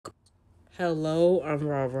Hello, I'm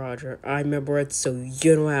Roger. I'm a Brett, so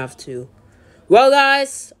you don't have to. Well,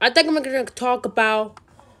 guys, I think I'm gonna talk about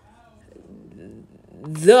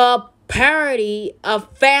the parody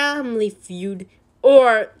of Family Feud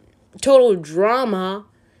or Total Drama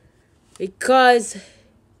because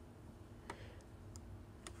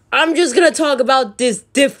I'm just gonna talk about this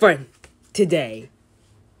different today.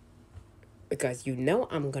 Because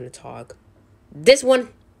I'm gonna talk. This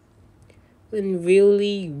one been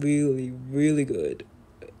really good.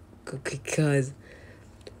 Because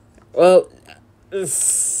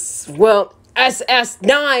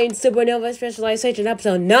SS9 Supernova Specialization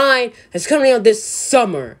episode 9 is coming out this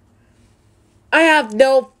summer. I have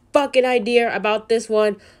no fucking idea about this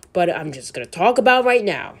one, but I'm just gonna talk about right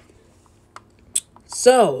now.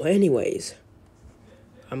 So, anyways,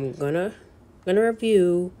 I'm gonna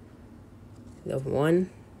review the one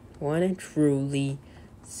and truly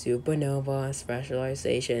Supernova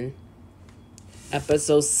Specialization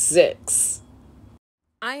episode 6.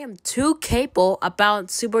 I am too capable about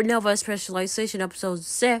Supernova Specialization episode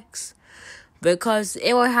 6 because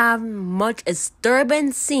it will have much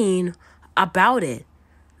disturbing scene about it.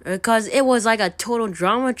 Because it was like a total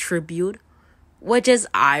drama tribute, which is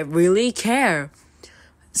I really care.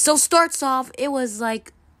 So starts off, it was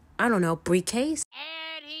like, I don't know, briefcase.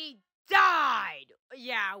 And he died!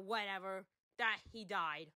 Yeah, whatever. That he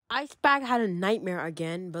died. Icebag had a nightmare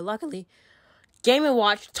again, but luckily, Game &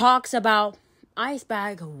 Watch talks about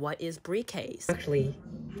Icebag, what is briefcase? Actually,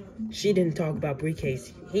 she didn't talk about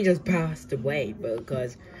briefcase. He just passed away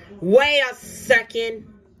because, wait a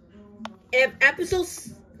second. If episode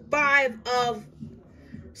 5 of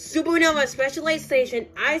Supernova Specialization,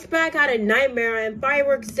 Icebag had a nightmare and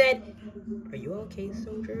Fireworks said, "Are you okay,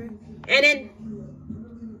 soldier?" And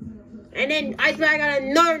then Icebag had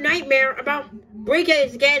another nightmare about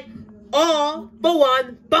briefcase again, all for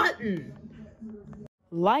one button.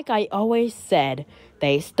 Like I always said,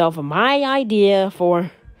 they stole my idea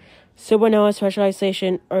for Supernova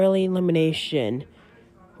Specialization early elimination.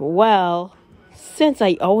 Well, since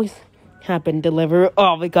I always have been delivered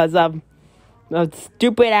all because of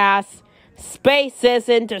stupid ass spaces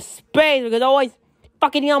into space, because always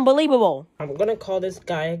fucking unbelievable. I'm gonna call this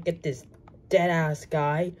guy, get this dead ass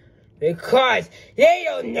guy, because they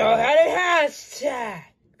don't know how to hashtag.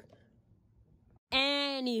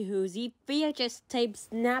 Anywho, the VHS tape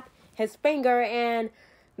snapped his finger and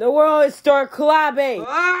the world started clapping.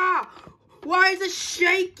 Ah! Why is it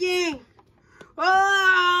shaking?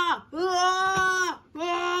 Ah! Ah!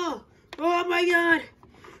 Ah! Oh my god!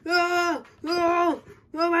 Ah! Oh!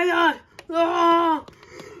 Oh my god! Ah!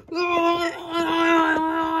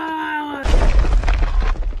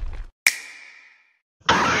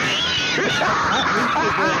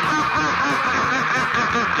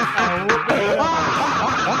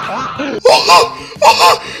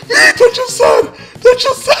 That's your son! That's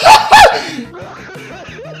your son!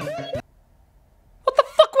 What the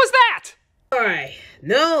fuck was that? Alright,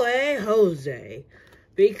 no way, Jose.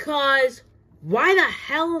 Because why the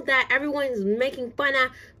hell that everyone's making fun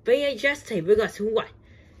of VHS tape? Because what?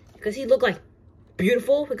 Because he looked like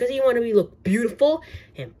beautiful? Because he wanted to look beautiful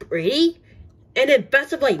and pretty? And then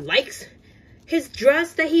best of likes his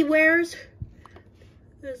dress that he wears?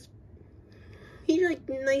 He's like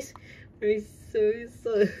nice. He's so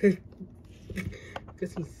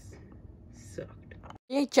because he sucked.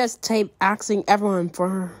 VHS tape asking everyone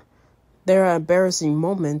for their embarrassing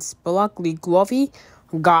moments, but luckily Glovey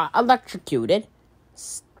got electrocuted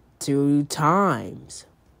 2 times.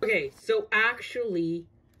 Okay, so actually,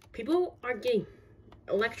 people are getting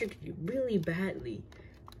electrocuted really badly,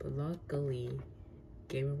 but luckily,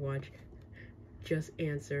 Game & Watch just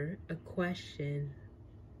answered a question.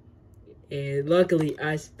 And luckily,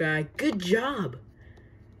 Icebag, good job!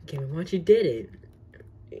 Game & Watch, you did it.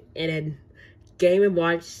 And then Game &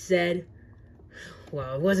 Watch said,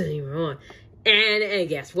 well, it wasn't even on. And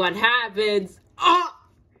guess what happens? Oh!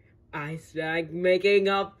 Icebag making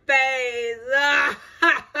a face!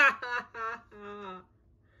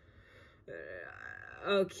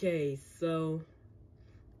 Okay, so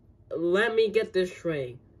let me get this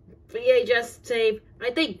straight. VHS tape,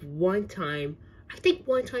 I think one time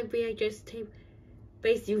VHS tape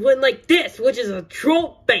basically went like this, which is a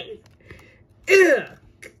troll face. Ugh.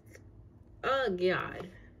 Oh god.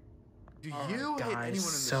 Do you hit anyone in the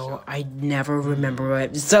So I never remember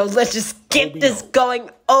it. So let's just keep this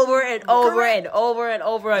going over and over and over and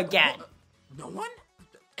over again. No one?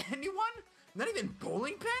 Anyone? Not even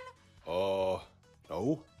bowling pin? No.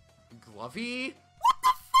 Glovey?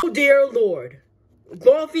 Oh dear lord.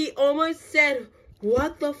 Glovey almost said,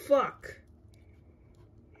 what the fuck?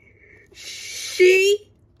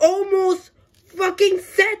 She almost fucking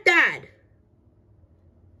said that?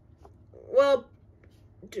 Well,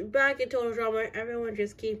 back in Total Drama, everyone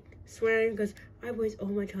just keep swearing because I waste all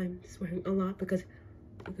my time swearing a lot because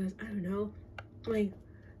I don't know, like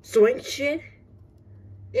swearing shit,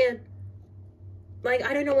 and like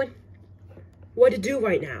I don't know what to do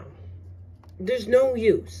right now. There's no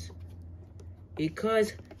use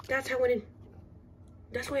because that's why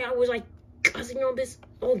I was like cussing on this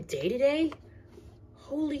all day today.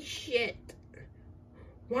 Holy shit.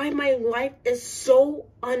 Why my life is so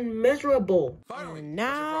unmiserable. Finally, And a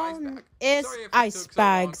now surprise bag. it's Sorry if it Ice took so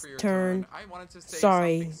long Bag's for your turn. I wanted to say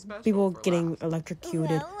Sorry, something special people for getting last. electrocuted.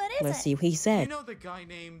 Well, what is Let's it? see what he You said. know the guy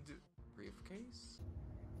named Briefcase?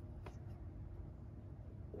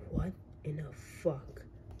 What in the fuck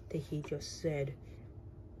did he just said?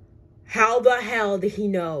 How the hell did he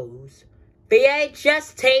knows?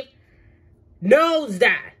 VHS tape knows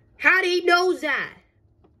that. How did he know that?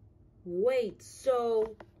 Wait,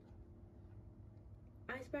 so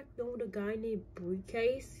Iceberg know the guy named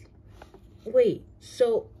Briefcase? Wait,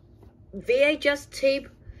 so VHS tape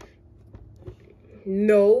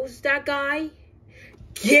knows that guy?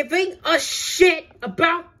 Giving a shit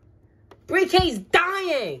about Briefcase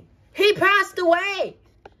dying. He passed away.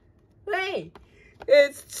 Wait,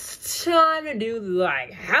 it's time to do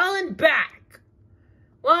like hell and back.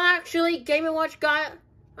 Well, actually, Game & Watch got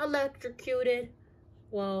electrocuted.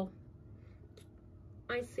 Well,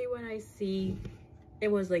 I see what I see.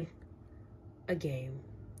 It was like a game.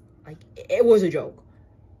 Like, it was a joke.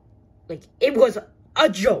 Like, it was a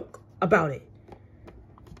joke about it.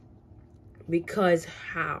 Because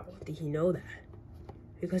how did he know that?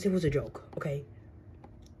 Because it was a joke, okay?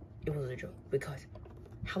 It was a joke. Because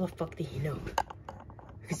how the fuck did he know?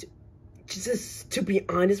 Because, just to be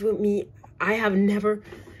honest with me, I have never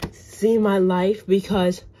seen my life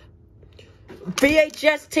because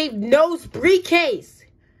VHS tape knows Briefcase.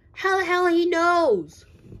 How the hell he knows?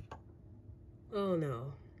 Oh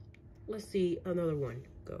no. Let's see another one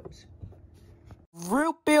goes.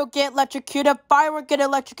 Root beer get electrocuted, firework get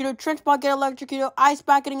electrocuted, trench ball get electrocuted, ice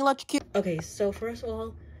bag getting electrocuted. Okay, so first of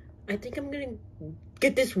all, I think I'm gonna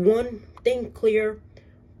get this one thing clear.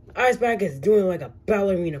 Ice bag is doing like a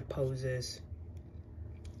ballerina poses.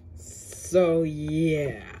 So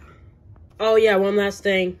yeah. Oh yeah, one last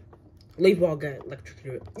thing. Leaf ball got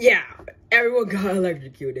electrocuted. Yeah, everyone got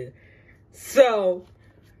electrocuted. So,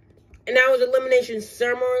 and that was elimination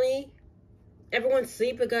ceremony. Everyone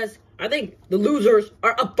sleep because I think the losers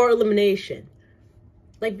are up for elimination.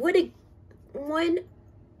 Like, when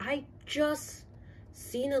I just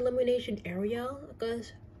seen elimination area,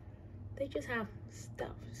 because they just have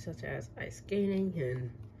stuff such as ice skating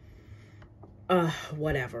and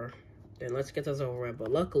whatever. Then let's get this over with.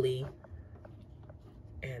 But luckily,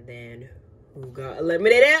 and then who got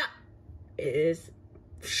eliminated is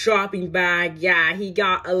shopping bag. Yeah, he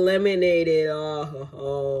got eliminated.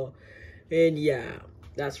 Oh. And yeah,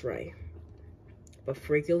 that's right. But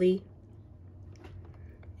freakily,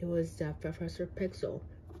 it was that Professor Pixel.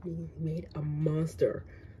 He made a monster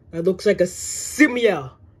that looks like a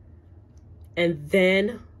simia. And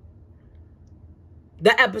then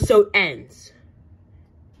the episode ends.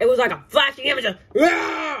 It was like a flashing image of,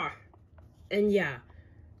 Aah! And yeah,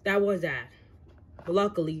 that was that. But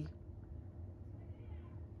luckily,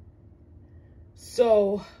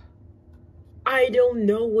 so I don't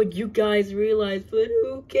know what you guys realize, but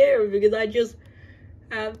who cares? Because I just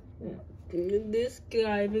have this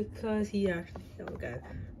guy because he actually, okay.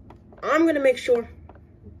 I'm gonna make sure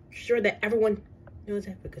that everyone knows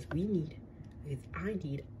that because I need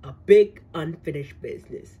a big unfinished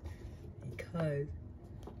business because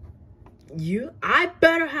I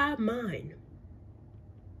better have mine.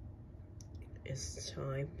 It's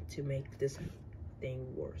time to make this thing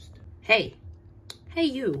worse. Hey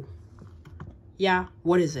you. Yeah,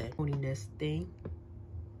 what is it? Owning this thing.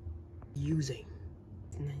 Using.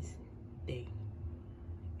 Nice thing.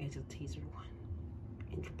 It's a teaser one.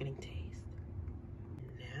 Intriguing taste.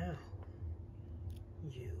 Now.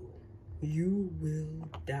 You will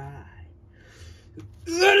die.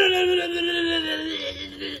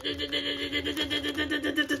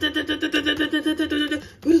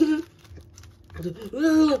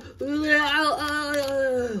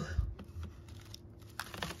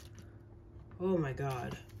 Oh my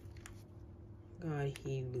god. God,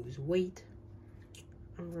 he lose weight.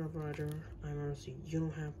 I'm Rob Roger. I'm Mercy. You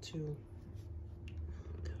don't have to.